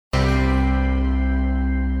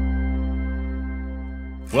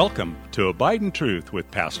Welcome to Abide in Truth with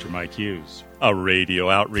Pastor Mike Hughes, a radio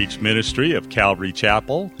outreach ministry of Calvary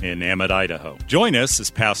Chapel in Emmett, Idaho. Join us as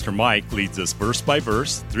Pastor Mike leads us verse by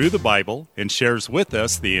verse through the Bible and shares with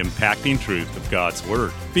us the impacting truth of God's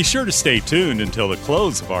Word. Be sure to stay tuned until the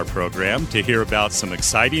close of our program to hear about some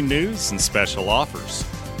exciting news and special offers.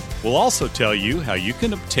 We'll also tell you how you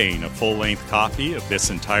can obtain a full-length copy of this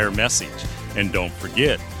entire message. And don't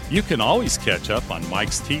forget, you can always catch up on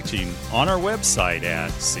Mike's teaching on our website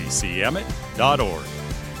at ccemmett.org.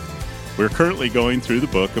 We're currently going through the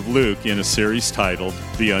book of Luke in a series titled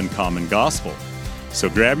The Uncommon Gospel. So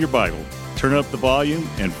grab your Bible, turn up the volume,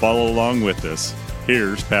 and follow along with us.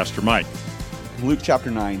 Here's Pastor Mike. Luke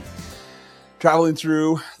chapter 9. Traveling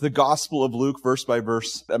through the Gospel of Luke verse by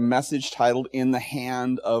verse, a message titled In the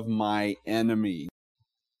Hand of My Enemy.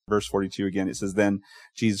 Verse 42 again, it says, Then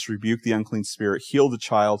Jesus rebuked the unclean spirit, healed the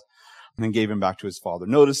child, and then gave him back to his father.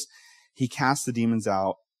 Notice, he casts the demons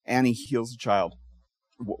out, and he heals the child.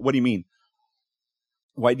 What do you mean?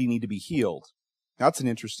 Why do you need to be healed? That's an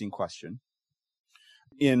interesting question.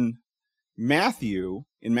 In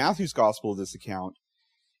Matthew's Gospel of this account,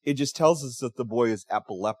 it just tells us that the boy is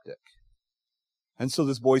epileptic. And so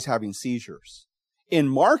this boy's having seizures. In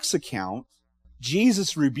Mark's account,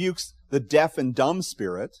 Jesus rebukes the deaf and dumb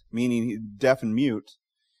spirit, meaning deaf and mute,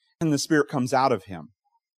 and the spirit comes out of him.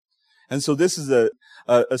 And so this is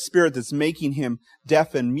a spirit that's making him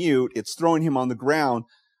deaf and mute. It's throwing him on the ground,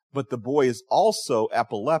 but the boy is also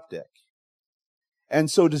epileptic.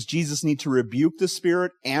 And so does Jesus need to rebuke the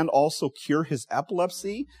spirit and also cure his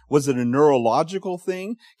epilepsy? Was it a neurological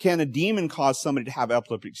thing? Can a demon cause somebody to have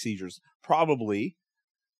epileptic seizures? Probably.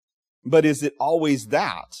 But is it always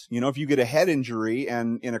that? You know, if you get a head injury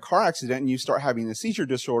and in a car accident and you start having a seizure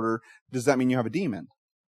disorder, does that mean you have a demon?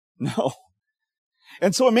 No.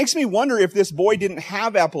 And so it makes me wonder if this boy didn't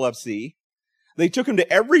have epilepsy. They took him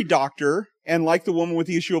to every doctor, and like the woman with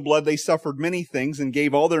the issue of blood, they suffered many things and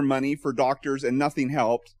gave all their money for doctors and nothing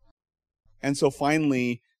helped. And so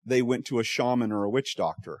finally, they went to a shaman or a witch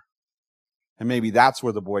doctor. And maybe that's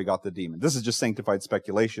where the boy got the demon. This is just sanctified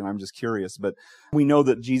speculation. I'm just curious. But we know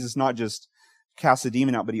that Jesus not just cast the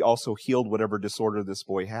demon out, but he also healed whatever disorder this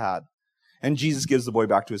boy had. And Jesus gives the boy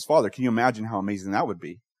back to his father. Can you imagine how amazing that would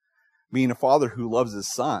be? Being a father who loves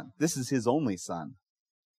his son. This is his only son.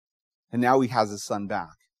 And now he has his son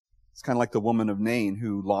back. It's kind of like the woman of Nain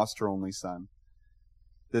who lost her only son.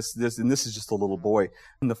 This is just a little boy.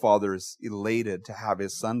 And the father is elated to have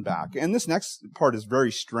his son back. And this next part is very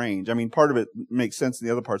strange. I mean, part of it makes sense and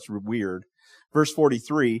the other part's weird. Verse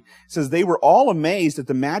 43 says, They were all amazed at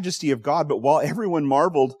the majesty of God, but while everyone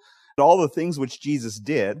marveled at all the things which Jesus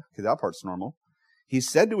did, okay, that part's normal, he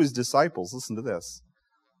said to his disciples, listen to this,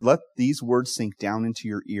 Let these words sink down into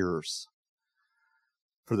your ears,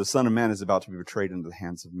 for the Son of Man is about to be betrayed into the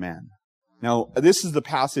hands of men. Now, this is the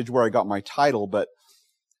passage where I got my title,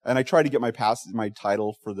 and I tried to get my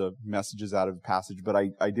title for the messages out of the passage, but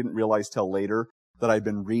I didn't realize till later that I'd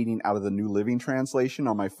been reading out of the New Living Translation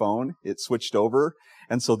on my phone. It switched over,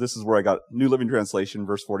 and so this is where I got New Living Translation,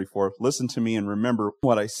 verse 44. Listen to me and remember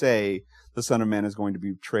what I say. The Son of Man is going to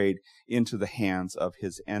be betrayed into the hands of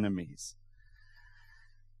his enemies.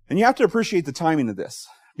 And you have to appreciate the timing of this,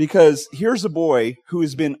 because here's a boy who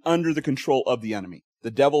has been under the control of the enemy. The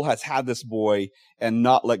devil has had this boy and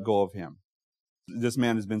not let go of him. This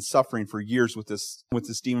man has been suffering for years with this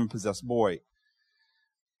demon-possessed boy.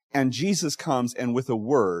 And Jesus comes and with a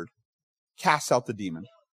word casts out the demon.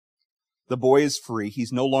 The boy is free.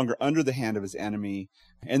 He's no longer under the hand of his enemy.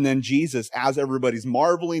 And then Jesus, as everybody's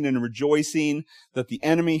marveling and rejoicing that the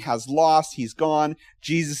enemy has lost, he's gone,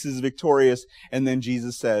 Jesus is victorious. And then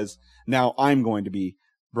Jesus says, Now I'm going to be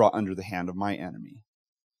brought under the hand of my enemy.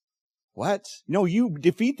 What? No, you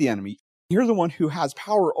defeat the enemy. You're the one who has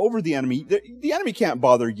power over the enemy. The enemy can't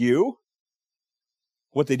bother you.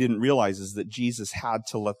 What they didn't realize is that Jesus had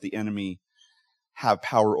to let the enemy have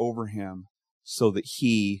power over him so that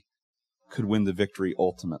he could win the victory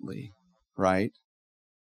ultimately, right?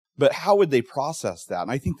 But how would they process that?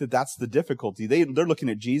 And I think that that's the difficulty. They're looking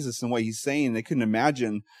at Jesus and what he's saying. They couldn't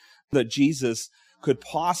imagine that Jesus could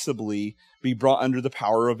possibly be brought under the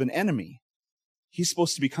power of an enemy. He's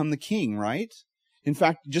supposed to become the king, right? In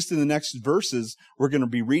fact, just in the next verses we're going to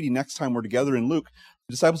be reading next time we're together in Luke,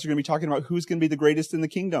 the disciples are going to be talking about who's going to be the greatest in the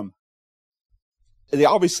kingdom. They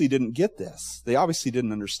obviously didn't get this. They obviously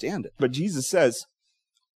didn't understand it. But Jesus says,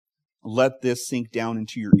 Let this sink down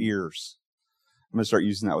into your ears. I'm going to start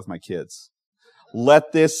using that with my kids.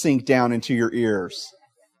 Let this sink down into your ears.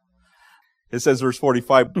 It says, verse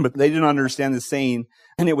 45, But they didn't understand the saying,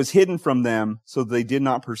 and it was hidden from them, so they did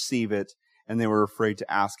not perceive it, and they were afraid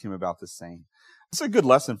to ask him about the saying. It's a good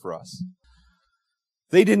lesson for us.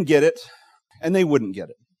 They didn't get it, and they wouldn't get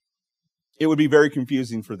it. It would be very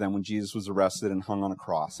confusing for them when Jesus was arrested and hung on a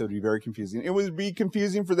cross. It would be very confusing. It would be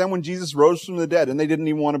confusing for them when Jesus rose from the dead, and they didn't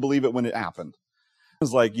even want to believe it when it happened. It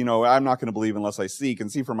was like, I'm not going to believe unless I can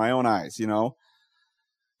see for my own eyes, And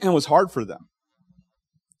it was hard for them.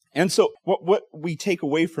 And so what we take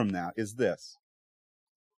away from that is this.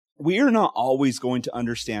 We are not always going to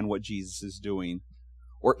understand what Jesus is doing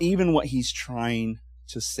or even what he's trying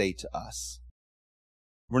to say to us.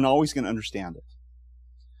 We're not always going to understand it.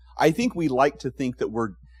 I think we like to think that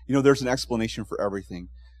there's an explanation for everything,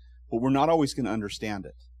 but we're not always going to understand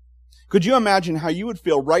it. Could you imagine how you would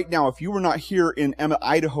feel right now if you were not here in Emmett,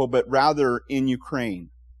 Idaho, but rather in Ukraine?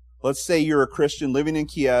 Let's say you're a Christian living in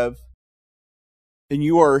Kiev, and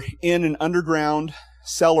you are in an underground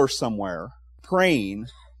cellar somewhere, praying,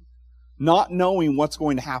 not knowing what's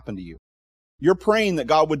going to happen to you. You're praying that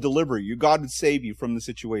God would deliver you, God would save you from the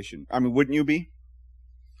situation. I mean, wouldn't you be?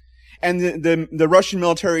 And the Russian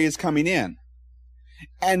military is coming in.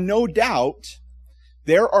 And no doubt,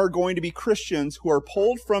 there are going to be Christians who are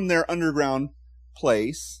pulled from their underground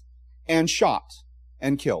place and shot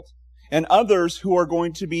and killed. And others who are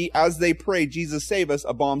going to be, as they pray, Jesus save us,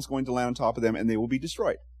 a bomb's going to land on top of them and they will be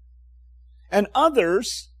destroyed. And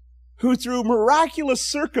others who through miraculous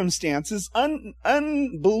circumstances,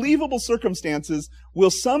 unbelievable circumstances, will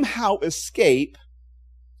somehow escape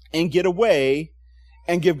and get away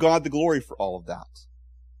and give God the glory for all of that.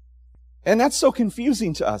 And that's so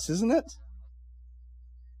confusing to us, isn't it?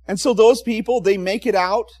 And so those people, they make it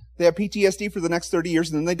out, they have PTSD for the next 30 years,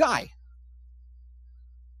 and then they die.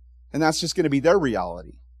 And that's just going to be their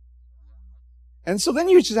reality. And so then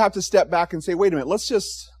you just have to step back and say, wait a minute, let's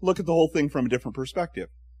just look at the whole thing from a different perspective.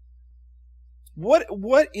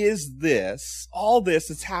 What is this, all this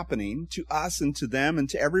that's happening to us and to them and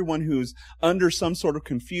to everyone who's under some sort of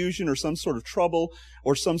confusion or some sort of trouble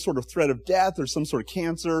or some sort of threat of death or some sort of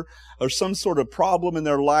cancer or some sort of problem in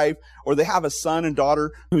their life, or they have a son and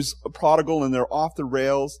daughter who's a prodigal and they're off the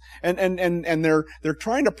rails and they're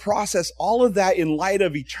trying to process all of that in light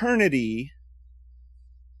of eternity.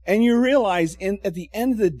 And you realize at the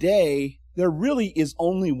end of the day, there really is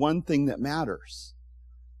only one thing that matters.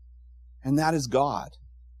 And that is God.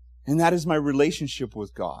 And that is my relationship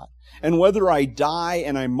with God. And whether I die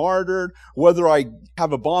and I'm martyred, whether I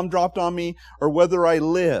have a bomb dropped on me, or whether I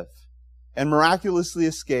live and miraculously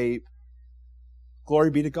escape,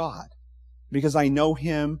 glory be to God. Because I know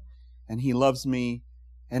Him and He loves me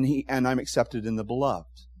and I'm accepted in the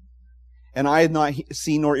beloved. And I had not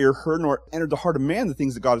seen nor ear heard nor entered the heart of man the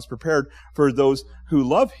things that God has prepared for those who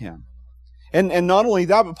love Him. And not only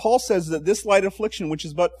that, but Paul says that this light affliction, which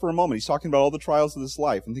is but for a moment, he's talking about all the trials of this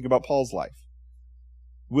life, and think about Paul's life,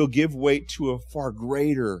 will give weight to a far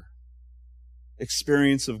greater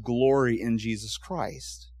experience of glory in Jesus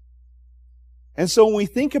Christ. And so when we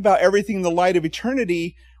think about everything in the light of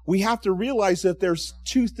eternity, we have to realize that there's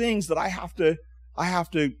two things that I have to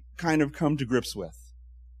kind of come to grips with.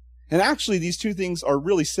 And actually, these two things are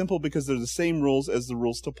really simple because they're the same rules as the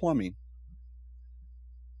rules to plumbing.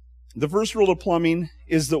 The first rule of plumbing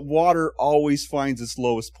is that water always finds its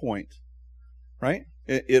lowest point, right?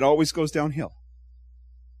 It always goes downhill.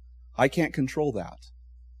 I can't control that.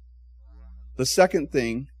 The second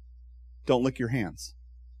thing, don't lick your hands.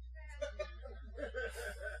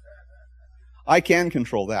 I can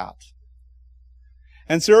control that.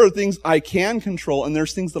 And so there are things I can control, and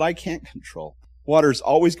there's things that I can't control. Water's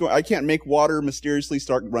always going. I can't make water mysteriously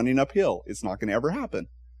start running uphill. It's not going to ever happen.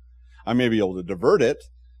 I may be able to divert it,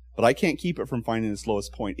 but I can't keep it from finding its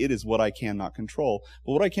lowest point. It is what I cannot control.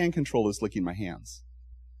 But what I can control is licking my hands.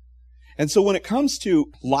 And so when it comes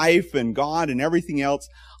to life and God and everything else,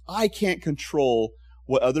 I can't control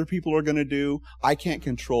what other people are going to do. I can't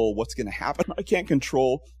control what's going to happen. I can't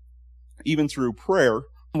control, even through prayer,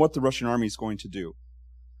 what the Russian army is going to do.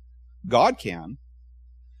 God can.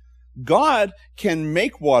 God can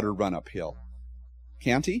make water run uphill.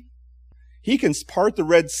 Can't He? He can part the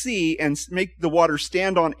Red Sea and make the water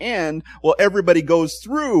stand on end while everybody goes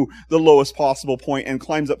through the lowest possible point and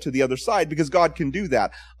climbs up to the other side, because God can do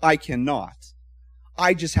that. I cannot.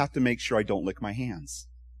 I just have to make sure I don't lick my hands.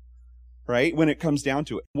 Right? When it comes down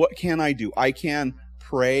to it. What can I do? I can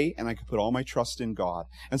pray and I can put all my trust in God.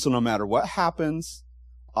 And so no matter what happens,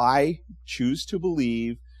 I choose to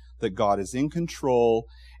believe that God is in control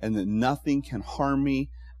and that nothing can harm me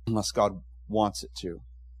unless God wants it to.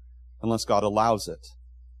 Unless God allows it.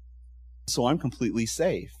 So I'm completely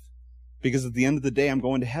safe. Because at the end of the day, I'm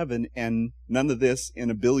going to heaven, and none of this in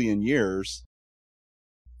a billion years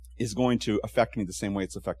is going to affect me the same way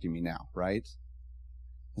it's affecting me now, right?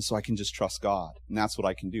 And so I can just trust God. And that's what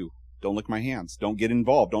I can do. Don't lick my hands. Don't get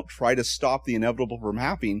involved. Don't try to stop the inevitable from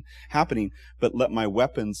happening, but let my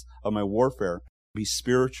weapons of my warfare be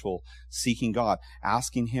spiritual, seeking God,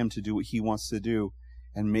 asking Him to do what He wants to do.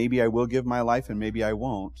 And maybe I will give my life and maybe I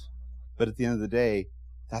won't. But at the end of the day,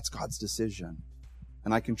 that's God's decision.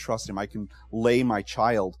 And I can trust Him. I can lay my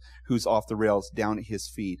child who's off the rails down at His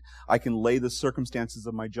feet. I can lay the circumstances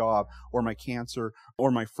of my job or my cancer or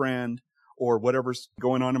my friend or whatever's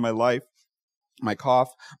going on in my life, my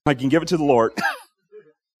cough. I can give it to the Lord.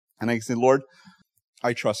 And I can say, Lord,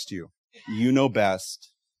 I trust You. You know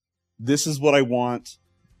best. This is what I want,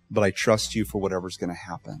 but I trust You for whatever's going to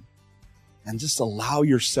happen. And just allow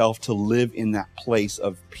yourself to live in that place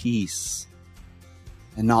of peace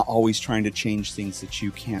and not always trying to change things that you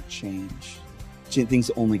can't change. Things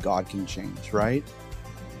that only God can change, right?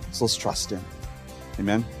 So let's trust Him.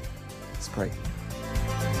 Amen? Let's pray.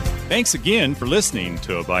 Thanks again for listening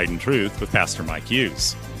to Abide in Truth with Pastor Mike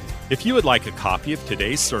Hughes. If you would like a copy of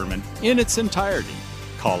today's sermon in its entirety,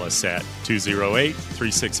 call us at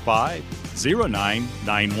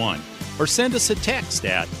 208-365-0991 or send us a text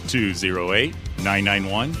at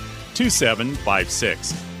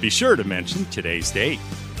 208-991-2756. Be sure to mention today's date.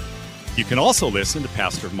 You can also listen to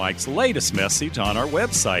Pastor Mike's latest message on our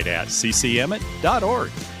website at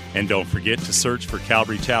ccemmett.org. And don't forget to search for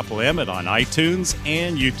Calvary Chapel Emmett on iTunes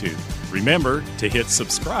and YouTube. Remember to hit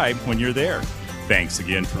subscribe when you're there. Thanks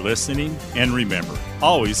again for listening, and remember,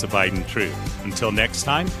 always abide in truth. Until next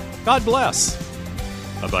time, God bless.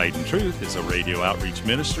 Abide in Truth is a radio outreach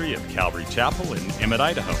ministry of Calvary Chapel in Emmett,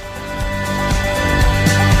 Idaho.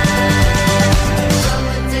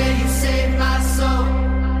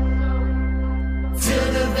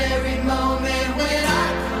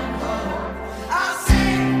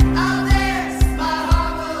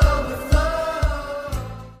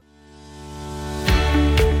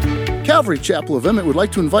 Calvary Chapel of Emmett would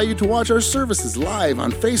like to invite you to watch our services live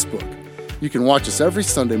on Facebook. You can watch us every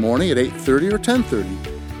Sunday morning at 8:30 or 10:30.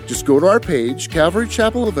 Just go to our page, Calvary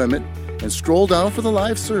Chapel of Emmett, and scroll down for the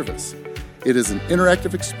live service. It is an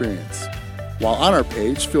interactive experience. While on our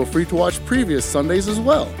page, feel free to watch previous Sundays as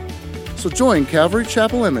well. So join Calvary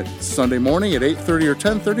Chapel Emmett Sunday morning at 8:30 or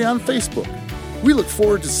 10:30 on Facebook. We look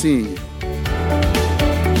forward to seeing you.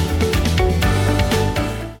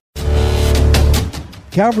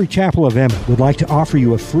 Calvary Chapel of Emmett would like to offer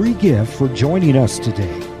you a free gift for joining us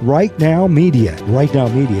today. Right Now Media. Right Now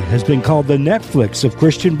Media has been called the Netflix of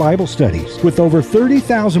Christian Bible studies. With over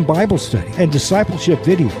 30,000 Bible study and discipleship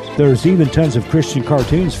videos, there's even tons of Christian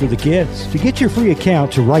cartoons for the kids. To get your free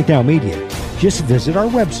account to Right Now Media, just visit our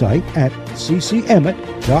website at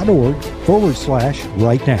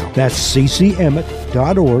ccemmett.org/rightnow. That's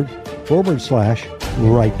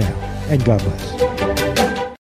ccemmett.org/rightnow. And God bless.